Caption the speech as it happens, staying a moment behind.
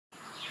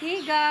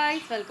Hey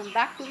guys, welcome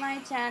back to my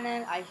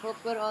channel. I hope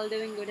we're all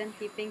doing good and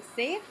keeping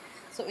safe.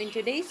 So in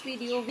today's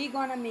video, we're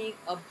gonna make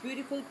a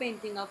beautiful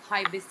painting of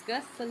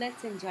hibiscus. So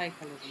let's enjoy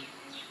coloring.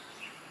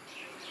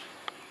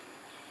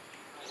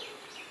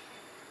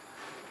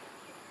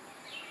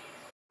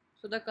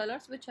 So the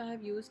colors which I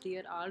have used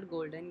here are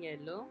golden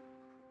yellow,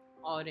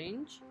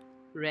 orange,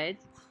 red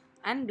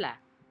and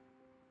black.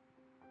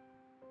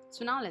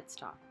 So now let's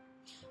start.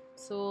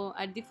 So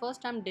at the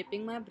first I'm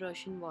dipping my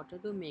brush in water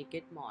to make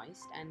it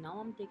moist, and now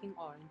I'm taking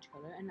orange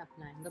color and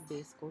applying a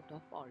base coat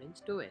of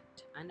orange to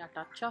it and a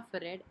touch of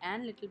red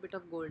and little bit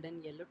of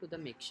golden yellow to the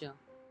mixture.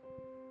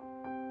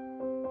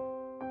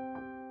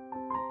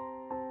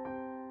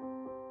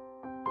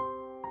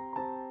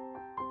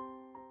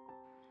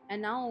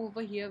 And now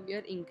over here we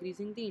are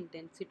increasing the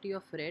intensity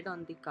of red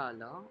on the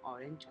color,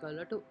 orange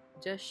color, to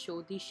just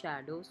show the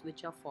shadows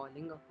which are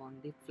falling upon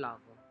the flower.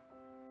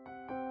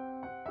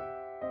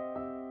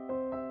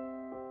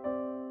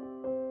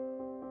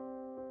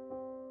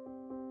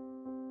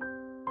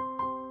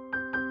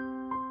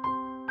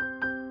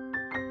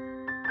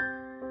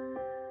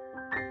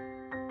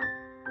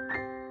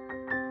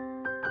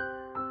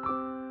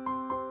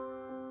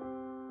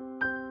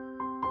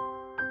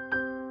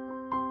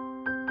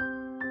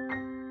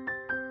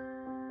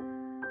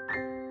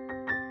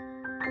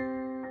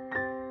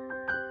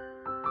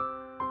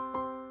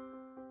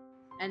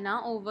 And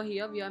now over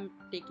here we are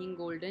taking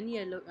golden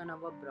yellow on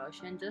our brush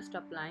and just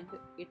applying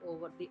it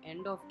over the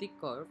end of the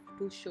curve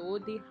to show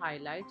the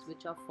highlights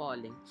which are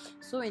falling.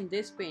 So in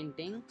this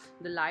painting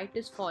the light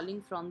is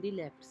falling from the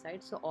left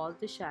side, so all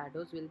the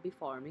shadows will be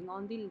forming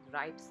on the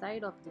right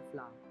side of the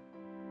flower.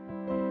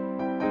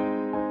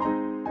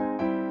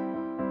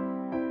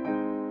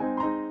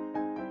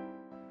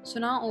 So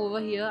now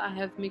over here I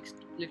have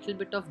mixed little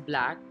bit of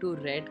black to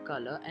red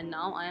color, and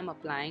now I am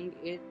applying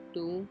it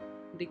to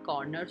the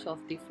corners of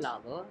the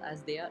flower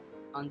as they are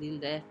on the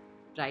left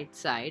right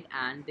side,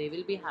 and they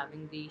will be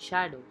having the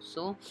shadow.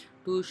 So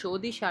to show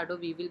the shadow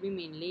we will be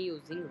mainly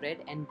using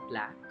red and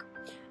black.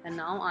 And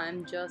now I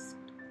am just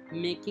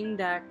making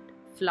that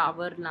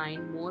flower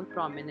line more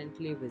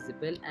prominently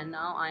visible, and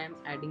now I am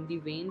adding the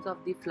veins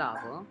of the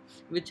flower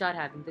which are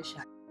having the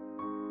shadow.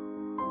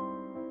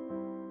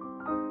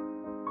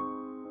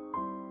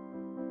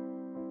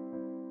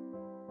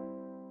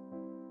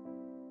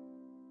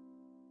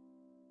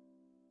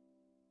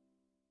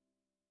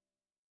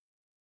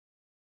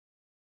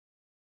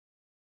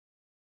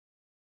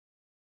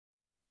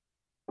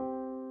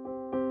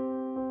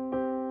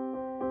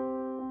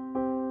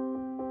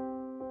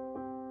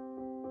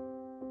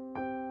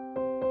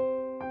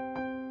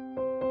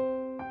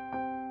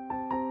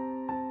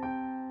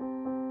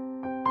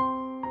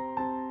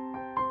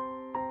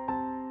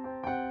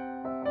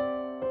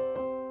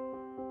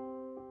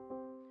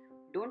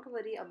 Don't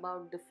worry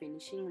about the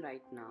finishing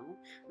right now.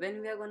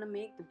 When we are gonna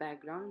make the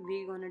background,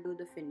 we're gonna do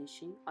the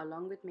finishing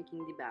along with making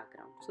the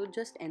background. So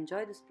just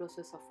enjoy this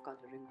process of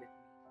coloring with me.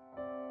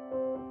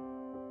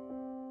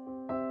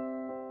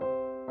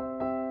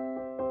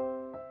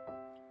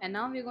 And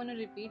now we're going to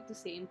repeat the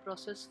same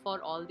process for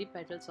all the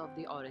petals of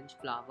the orange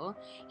flower.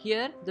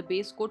 Here the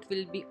base coat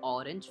will be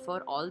orange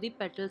for all the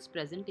petals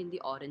present in the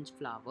orange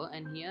flower,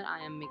 and here I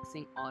am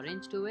mixing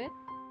orange to it.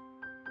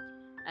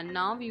 And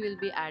now we will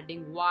be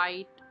adding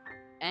white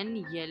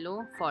and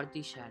yellow for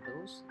the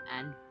shadows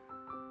and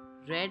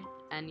red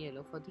and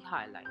yellow for the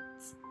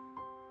highlights.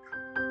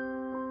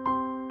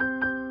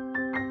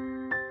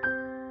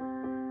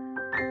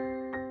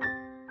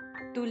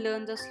 To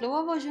learn the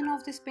slower version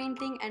of this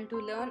painting and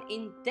to learn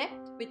in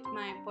depth with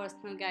my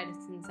personal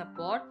guidance and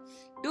support,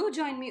 do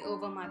join me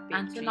over my Patreon.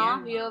 And so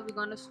now here we're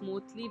gonna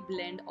smoothly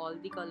blend all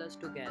the colors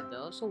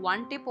together. So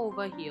one tip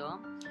over here,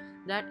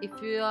 that if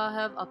you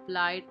have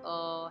applied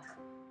a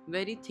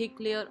very thick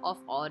layer of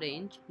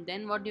orange,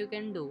 then what you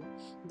can do,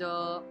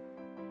 the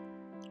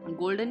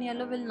golden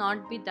yellow will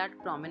not be that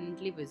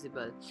prominently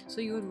visible.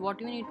 So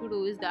what you need to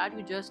do is that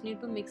you just need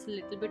to mix a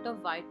little bit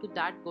of white to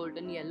that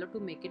golden yellow to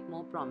make it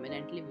more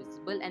prominently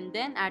visible, and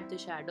then add the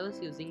shadows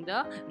using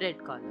the red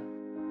color.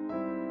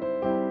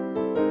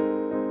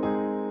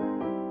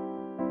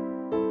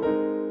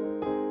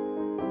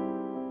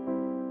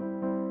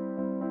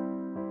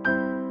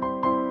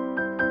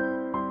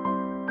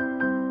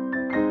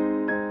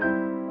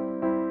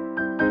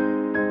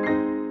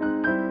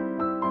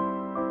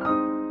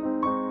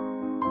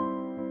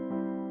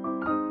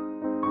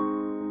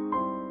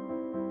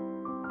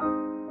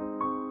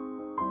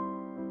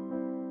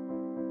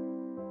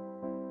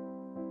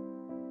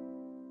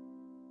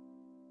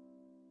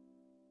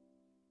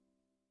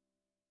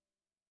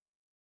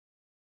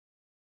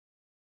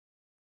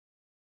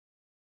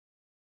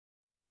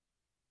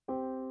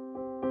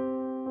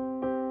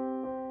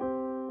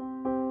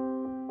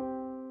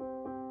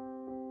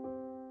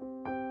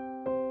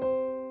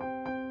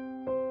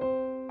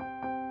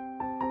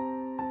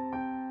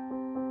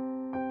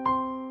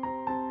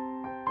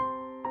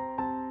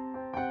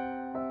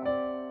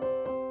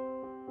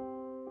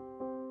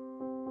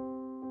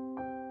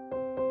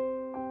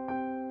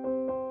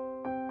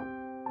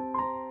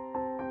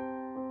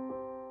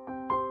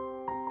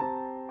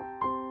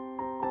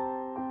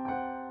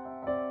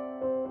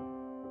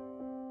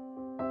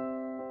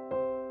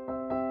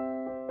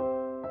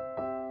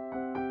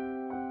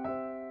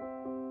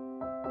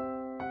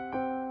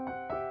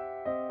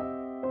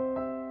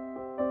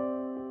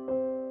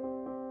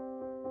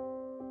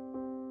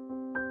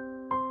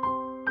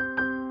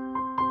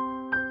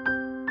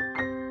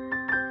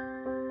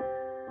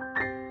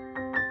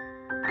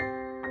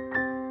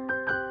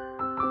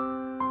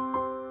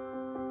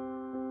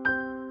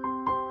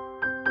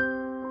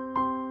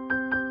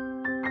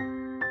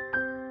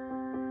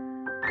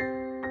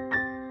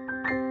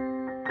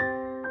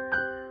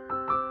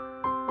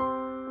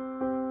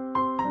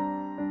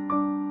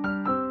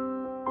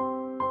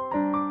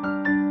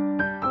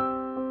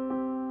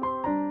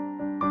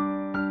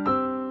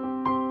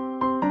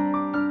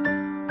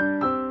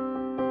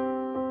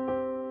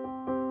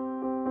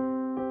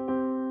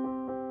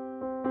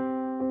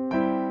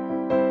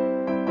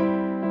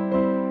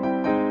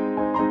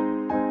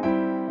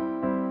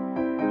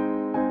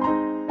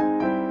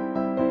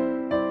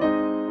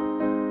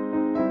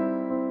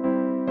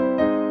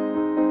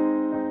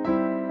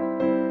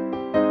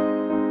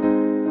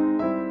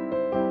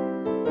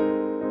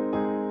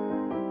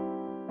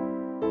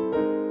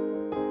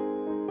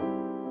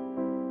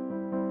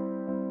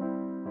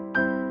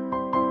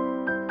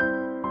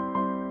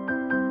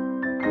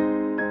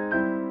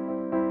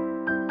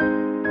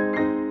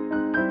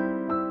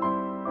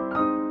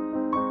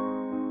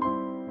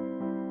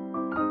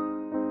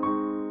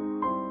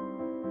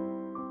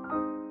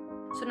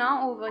 So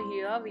now over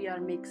here we are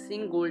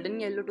mixing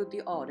golden yellow to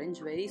the orange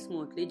very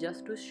smoothly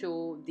just to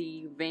show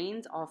the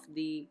veins of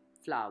the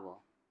flower.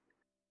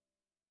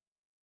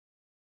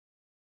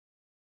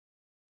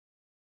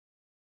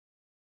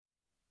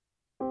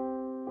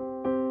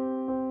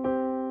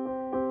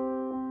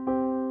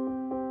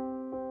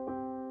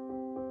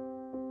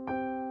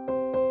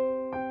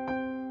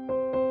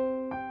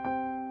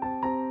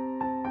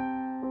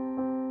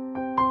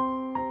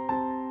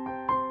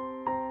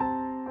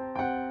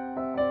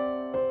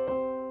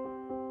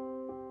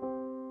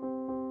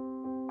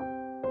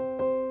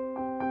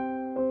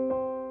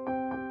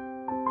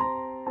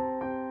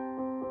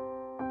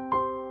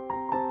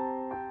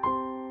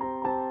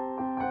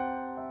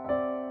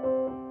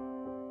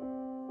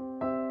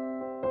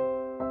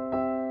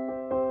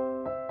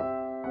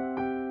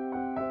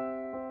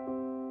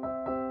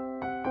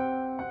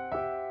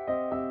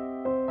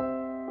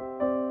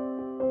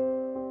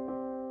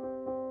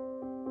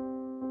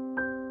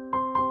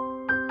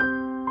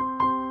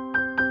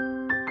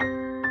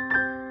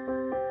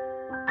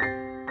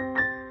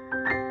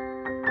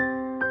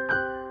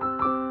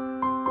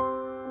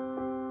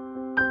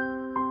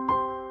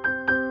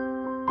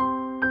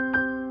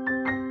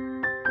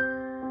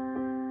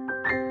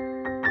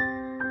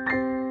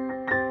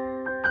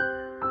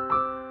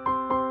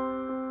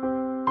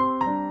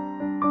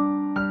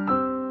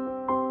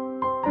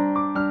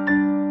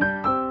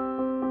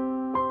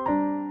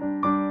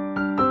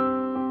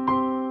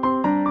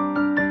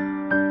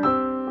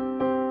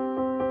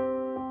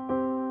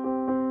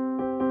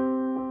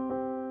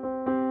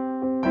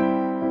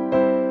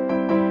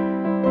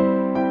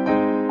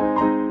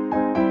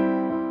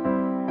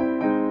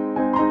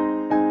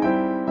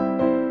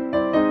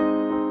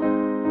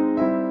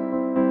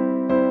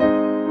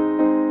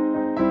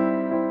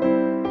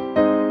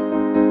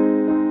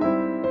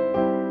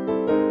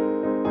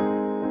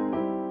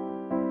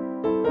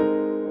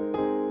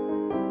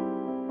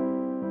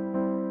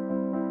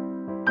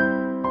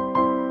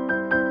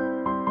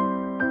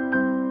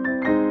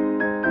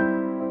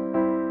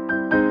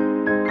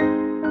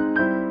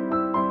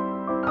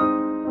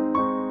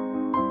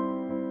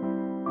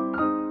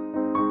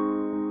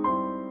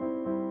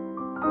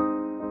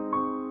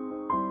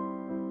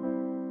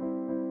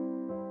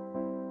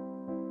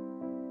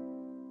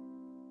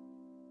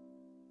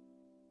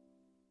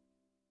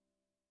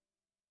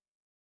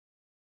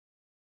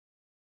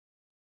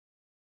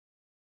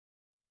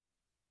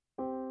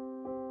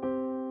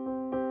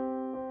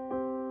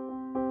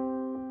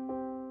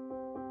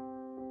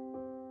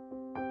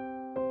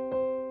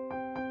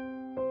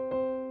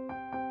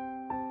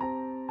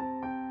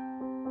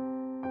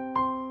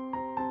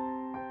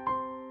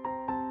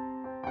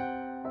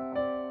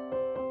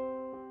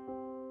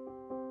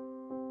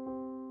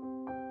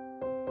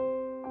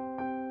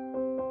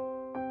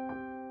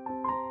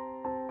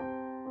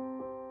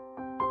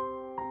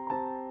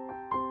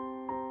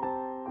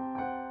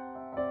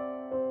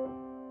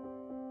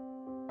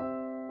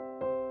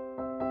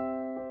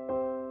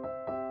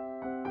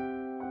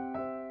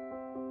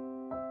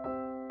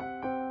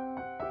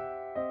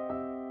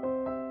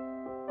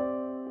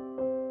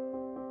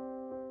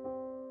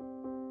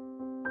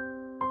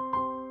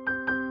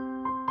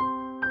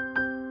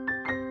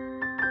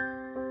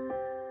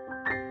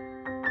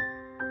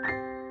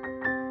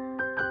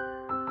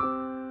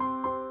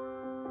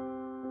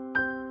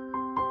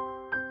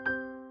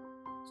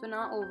 So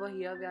now over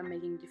here we are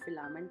making the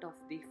filament of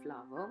the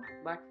flower,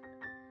 but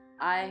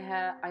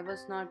I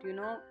was not,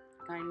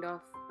 kind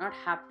of not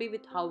happy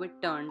with how it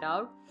turned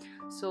out.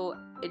 So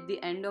at the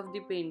end of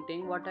the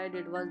painting, what I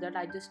did was that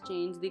I just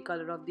changed the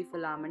color of the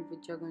filament,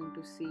 which you're going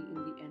to see in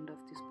the end of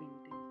this painting.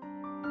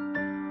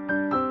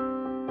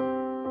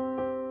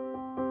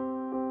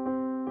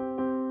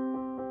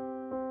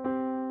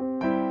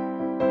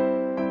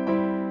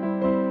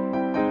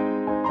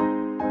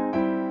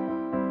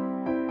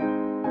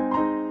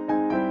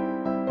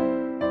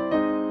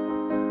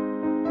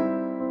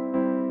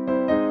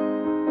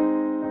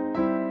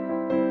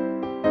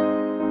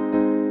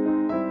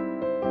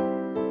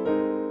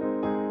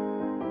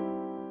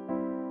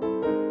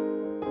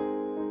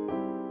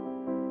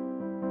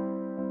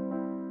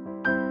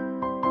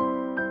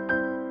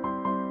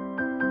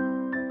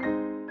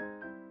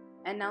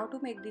 And now to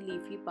make the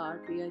leafy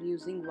part, we are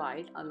using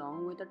white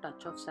along with a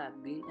touch of sap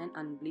green and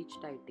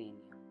unbleached titanium.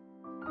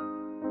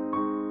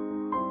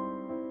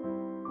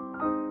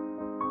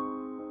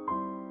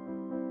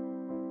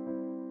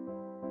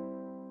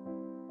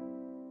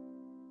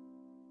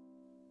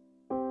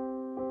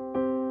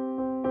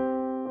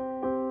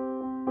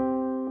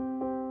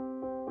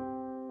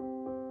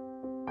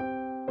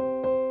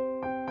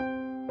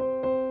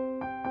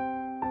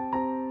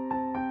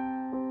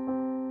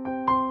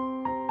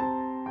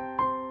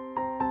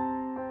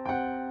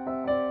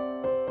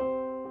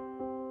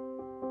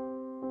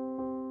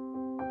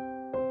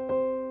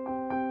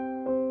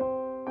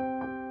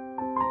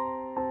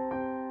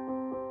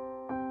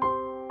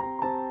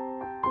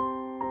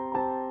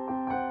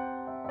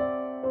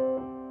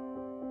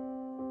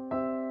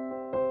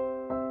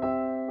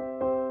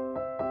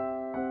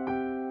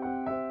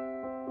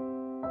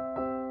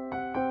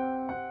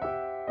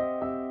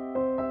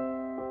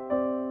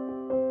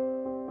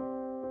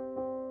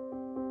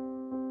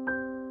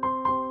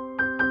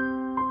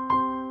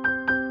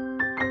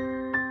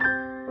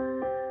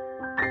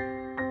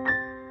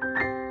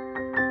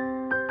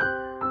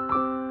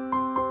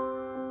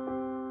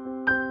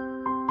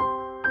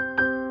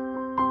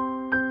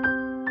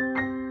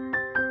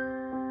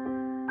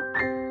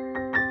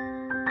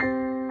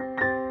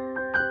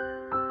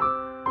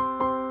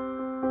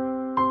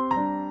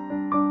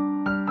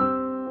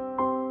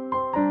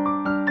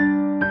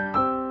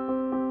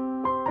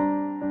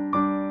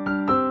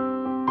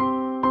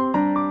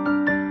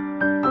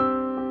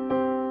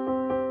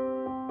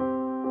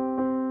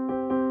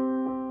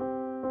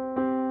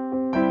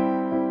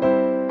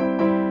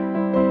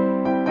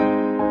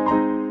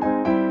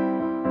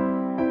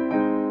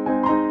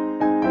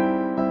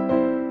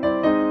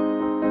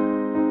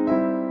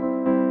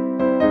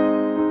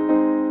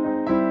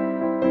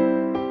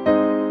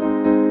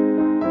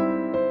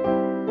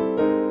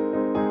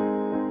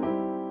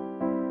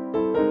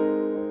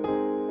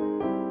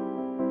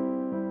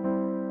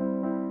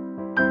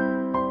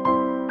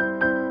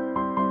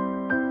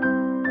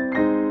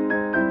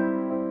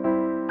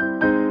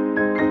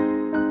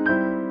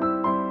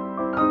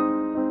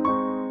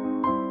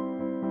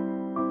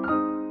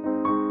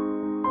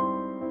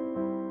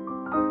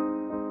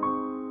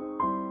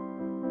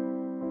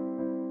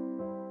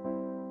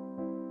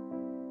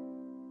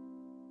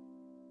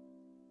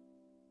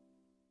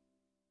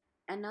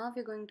 And now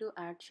we're going to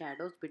add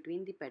shadows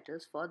between the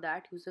petals. For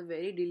that, use a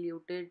very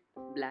diluted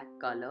black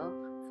color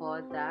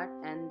for that,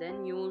 and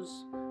then use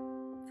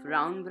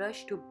round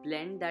brush to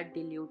blend that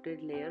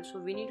diluted layer. So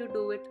we need to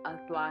do it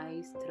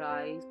twice,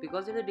 thrice,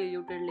 because it's a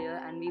diluted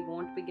layer and we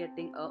won't be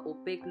getting a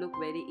opaque look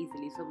very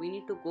easily. So we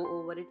need to go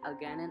over it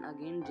again and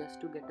again just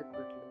to get a good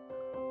look.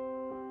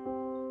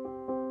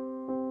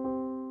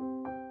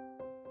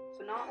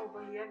 So now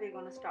over here we're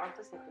going to start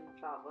the second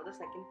flower. The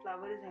second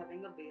flower is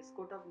having a base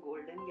coat of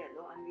golden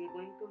yellow, and we're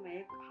going to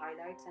make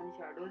highlights and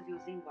shadows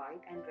using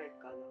white and red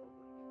color.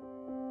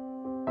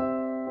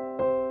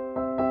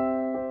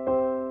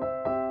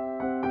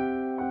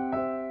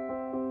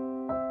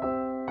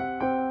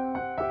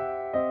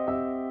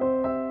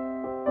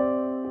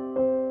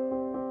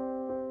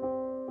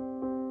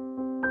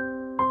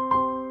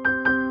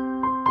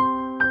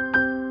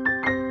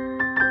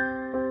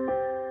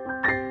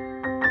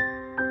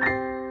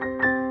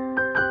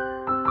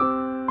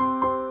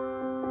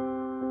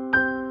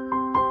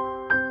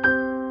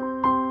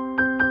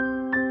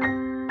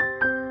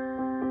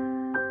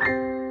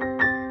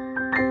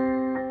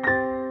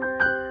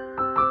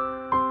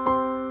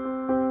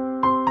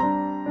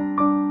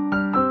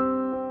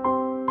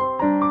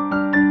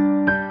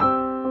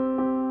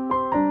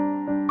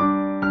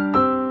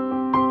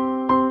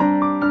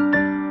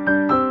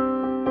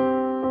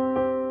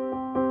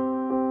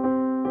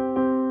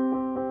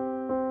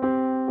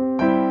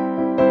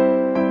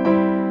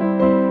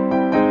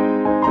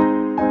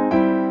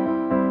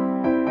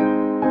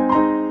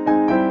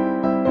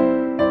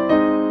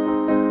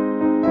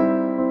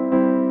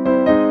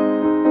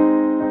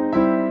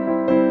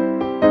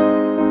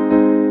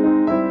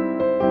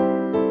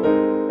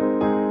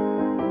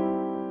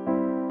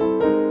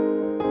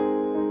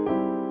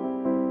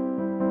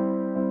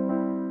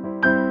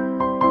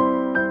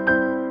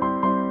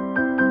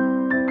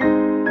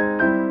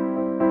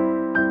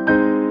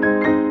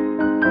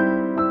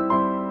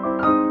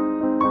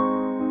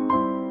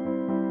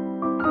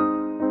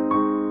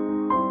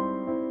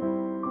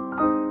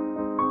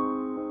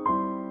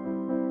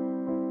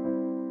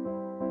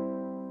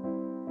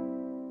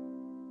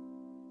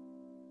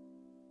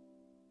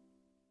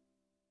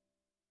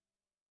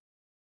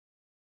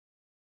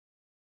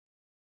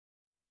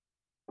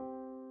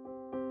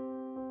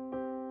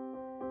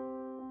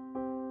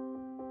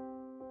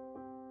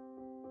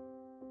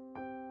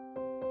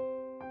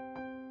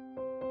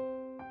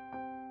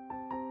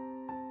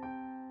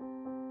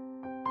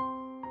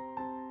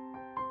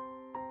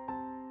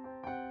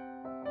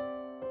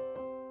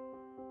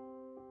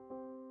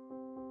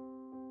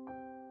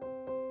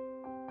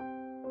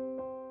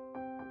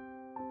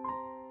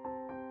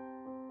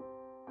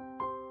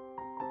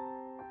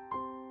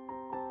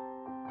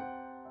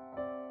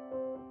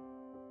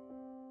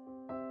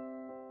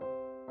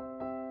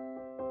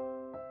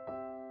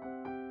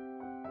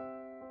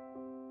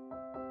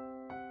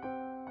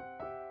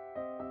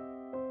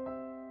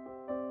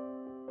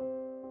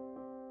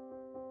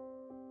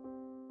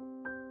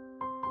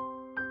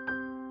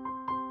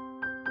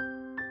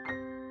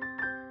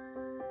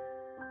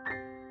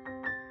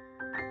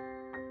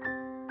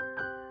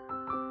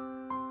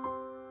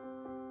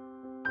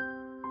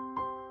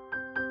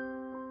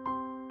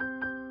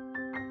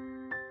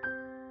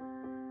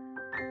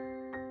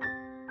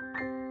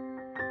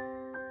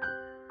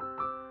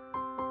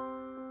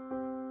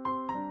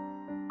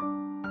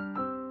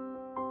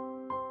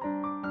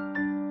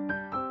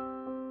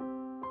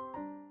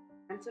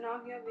 So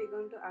now here we're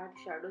going to add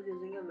shadows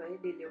using a very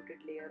diluted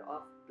layer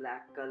of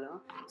black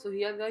color. So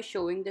here we are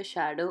showing the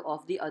shadow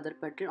of the other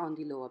petal on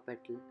the lower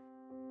petal.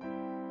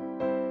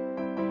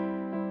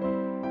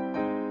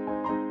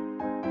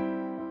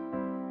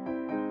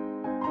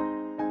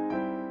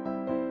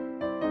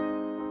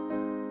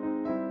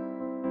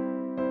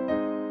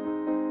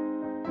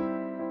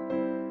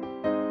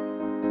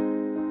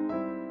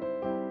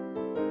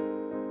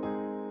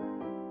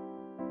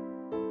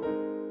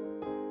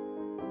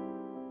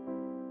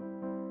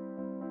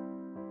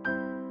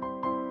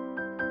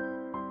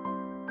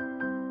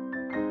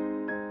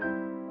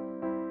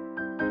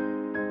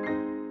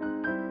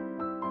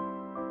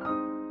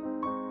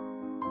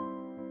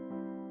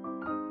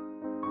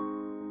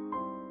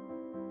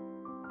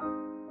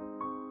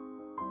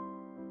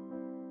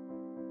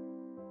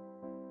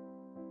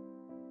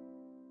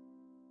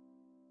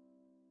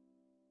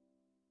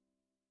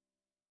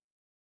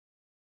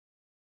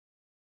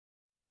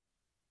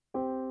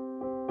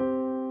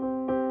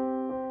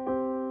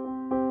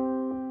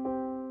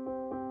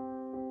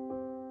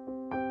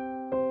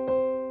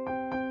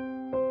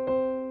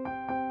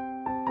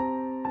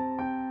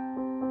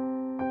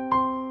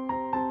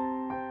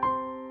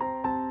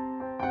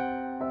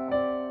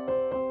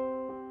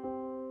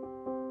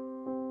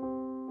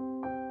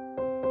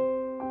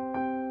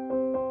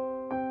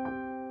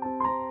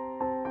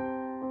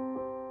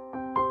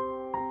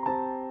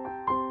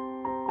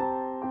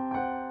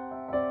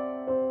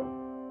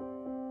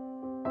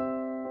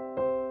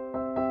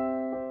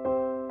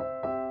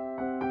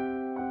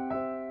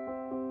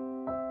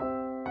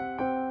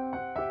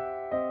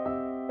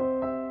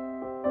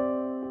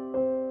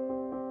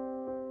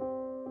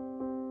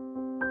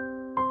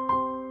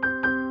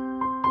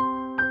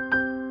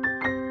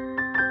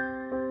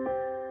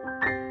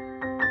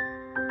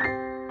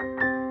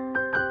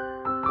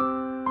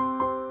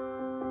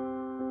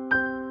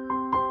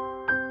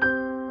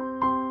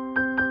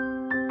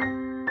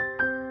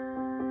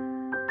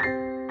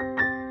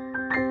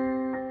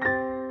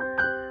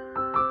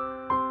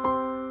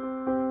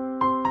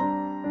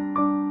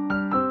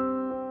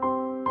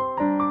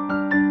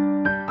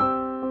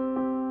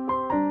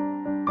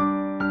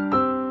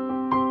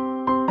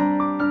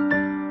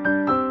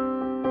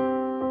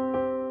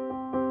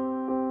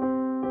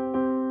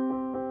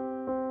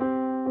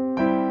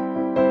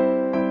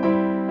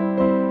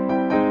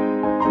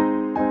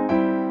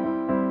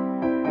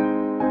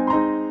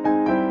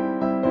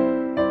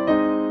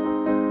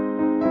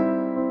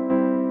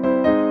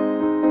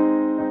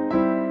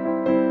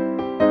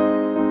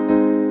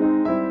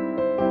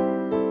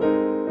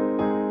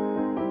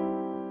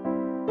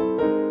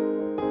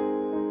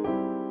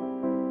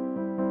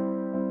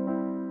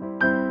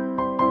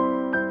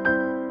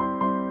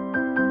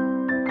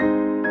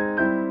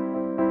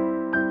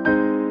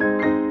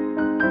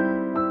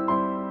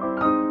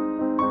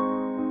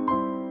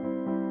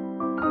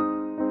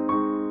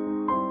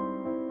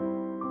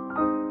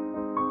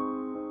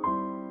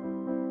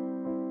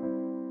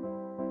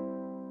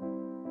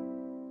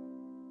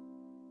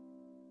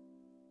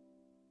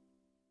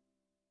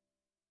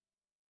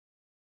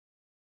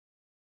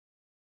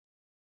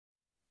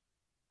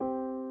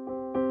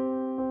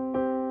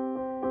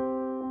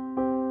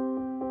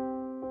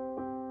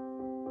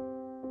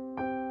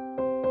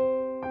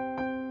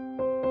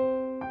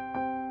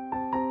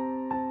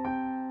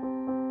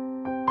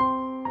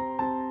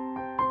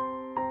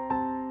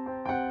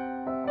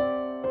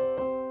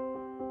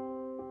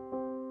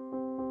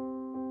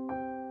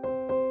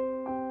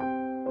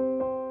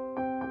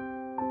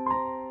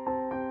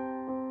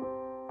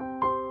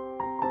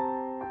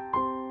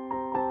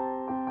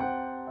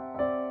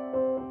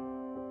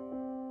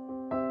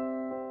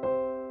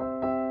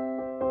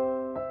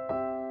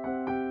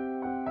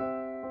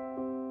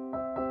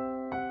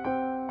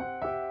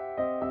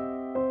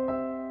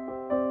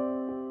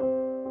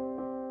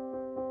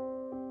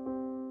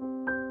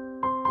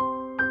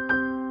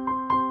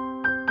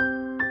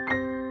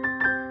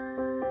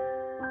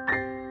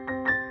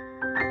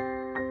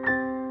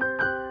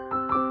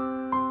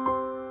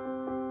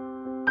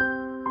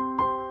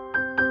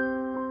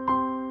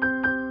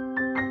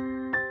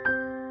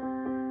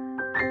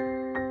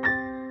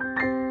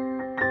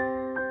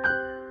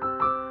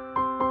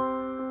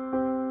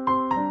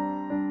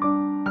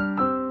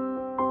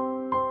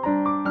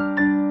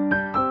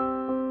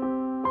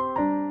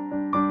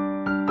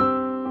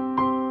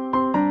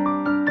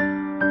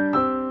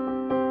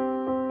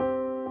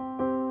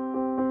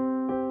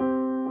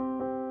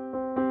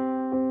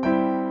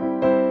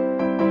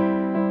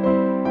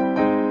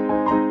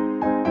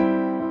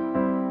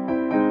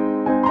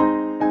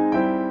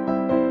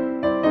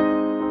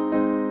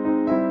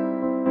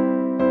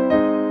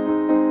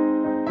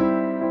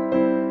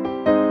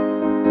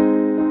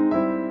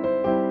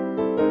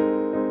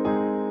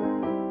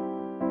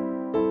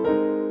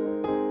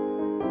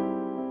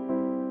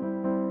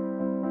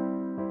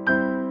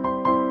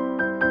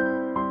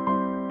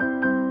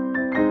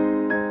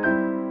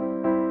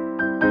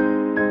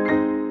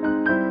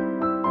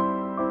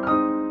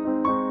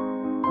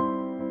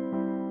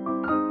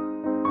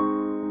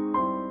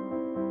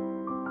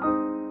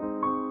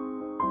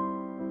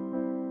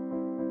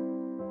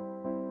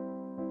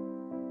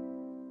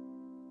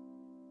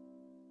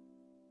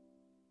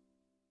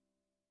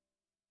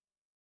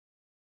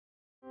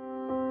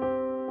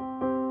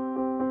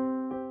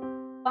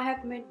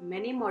 have made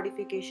many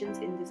modifications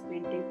in this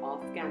painting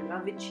off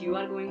camera, which you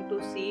are going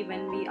to see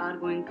when we are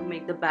going to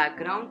make the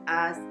background,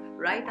 as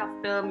right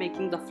after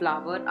making the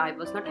flower I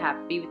was not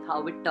happy with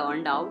how it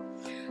turned out,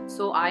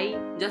 so I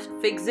just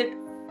fixed it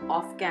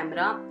off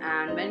camera,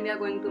 and when we are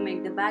going to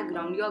make the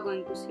background you are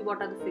going to see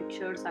what are the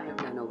fixtures I have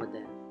done over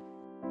there.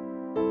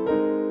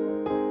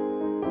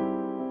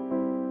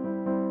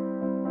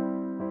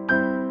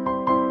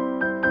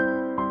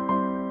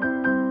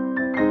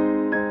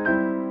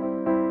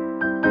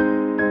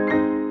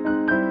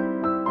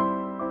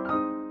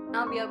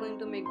 We are going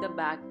to make the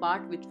back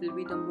part, which will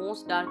be the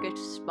most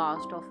darkest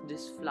part of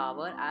this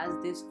flower, as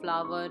this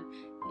flower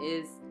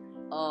is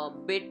a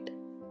bit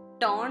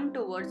turned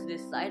towards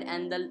this side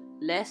and the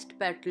last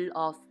petal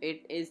of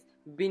it is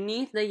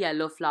beneath the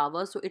yellow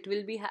flower, so it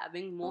will be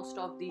having most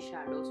of the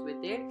shadows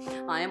with it.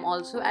 I am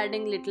also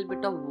adding little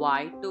bit of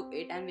white to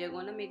it, and we are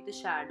going to make the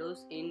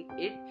shadows in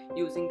it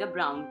using the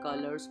brown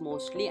colors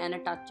mostly, and a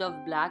touch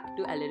of black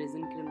to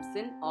alizarin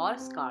crimson or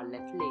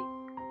scarlet lake.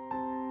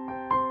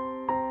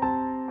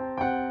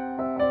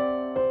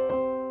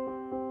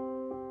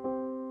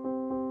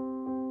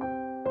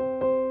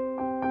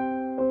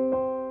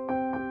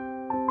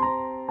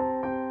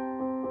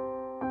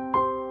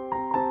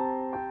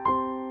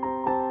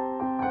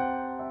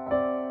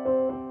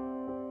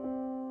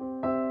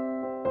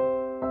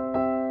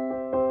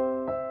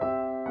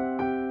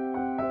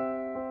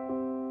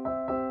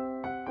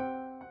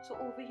 So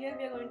over here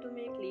we are going to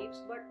make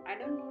leaves, but I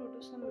don't know, due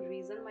to some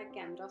reason my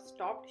camera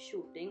stopped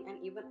shooting, and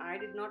even I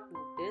did not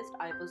notice.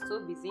 I was so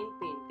busy in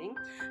painting.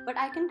 But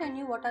I can tell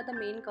you what are the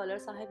main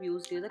colors I have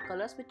used here. The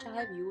colors which I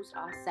have used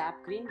are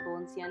sap green,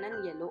 burnt sienna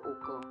and yellow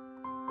ochre.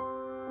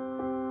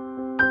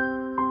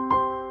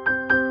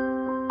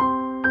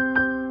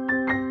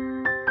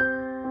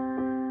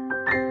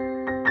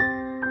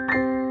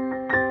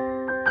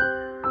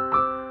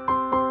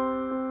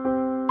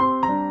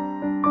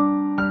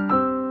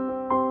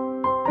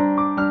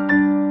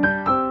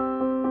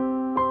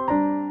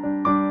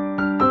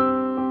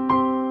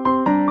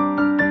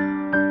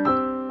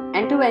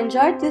 To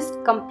enjoy this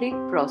complete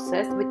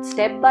process with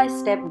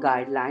step-by-step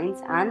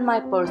guidelines and my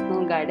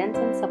personal guidance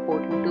and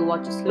support, to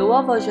watch a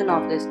slower version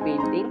of this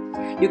painting,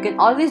 you can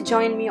always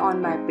join me on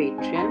my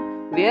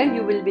Patreon, where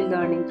you will be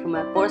learning through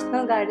my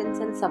personal guidance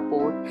and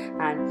support,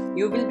 and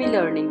you will be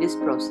learning this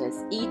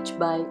process each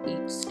by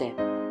each step.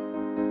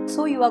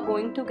 So you are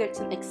going to get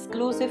some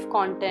exclusive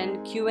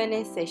content,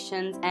 Q&A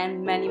sessions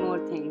and many more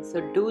things,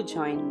 so do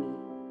join me.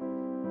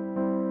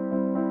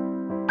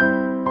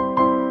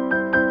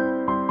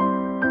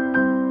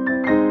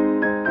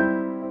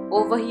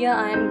 Over here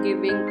I am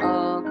giving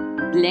a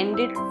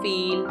blended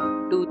feel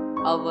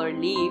to our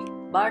leaf,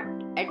 but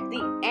at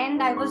the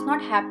end I was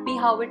not happy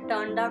how it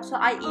turned out, so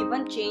I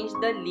even changed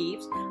the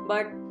leaves,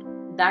 but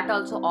that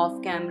also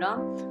off camera.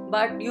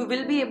 But you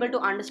will be able to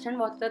understand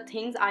what the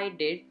things I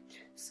did,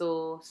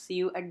 so see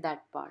you at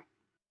that part.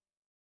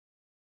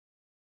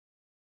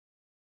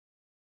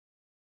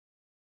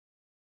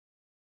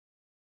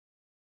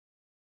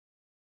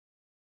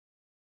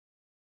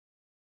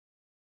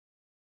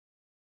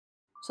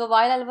 So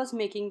while I was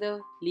making the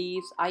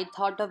leaves, I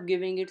thought of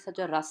giving it such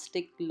a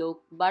rustic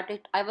look,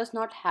 but I was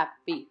not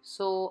happy.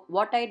 So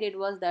what I did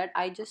was that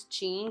I just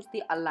changed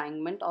the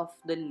alignment of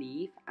the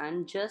leaf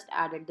and just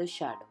added the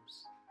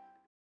shadows.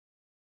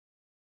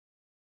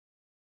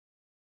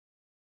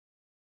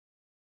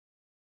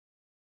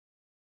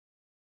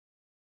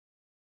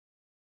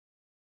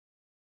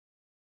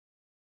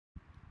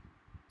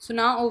 So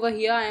now over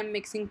here I am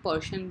mixing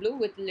Persian blue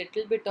with a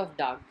little bit of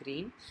dark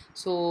green.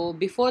 So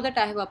before that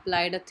I have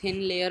applied a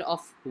thin layer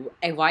of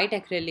a white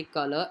acrylic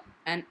color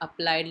and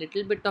applied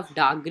little bit of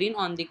dark green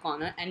on the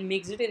corner and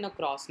mixed it in a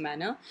cross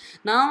manner.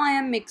 Now I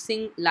am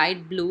mixing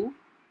light blue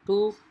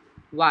to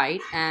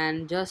white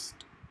and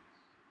just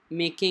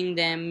making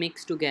them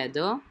mix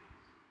together,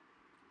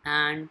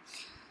 and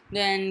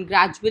then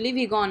gradually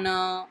we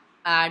gonna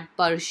add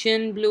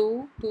Persian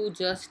blue to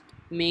just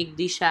make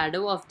the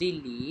shadow of the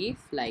leaf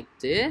like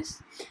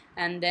this,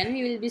 and then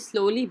we will be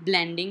slowly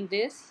blending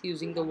this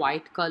using the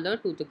white color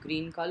to the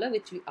green color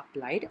which we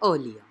applied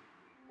earlier.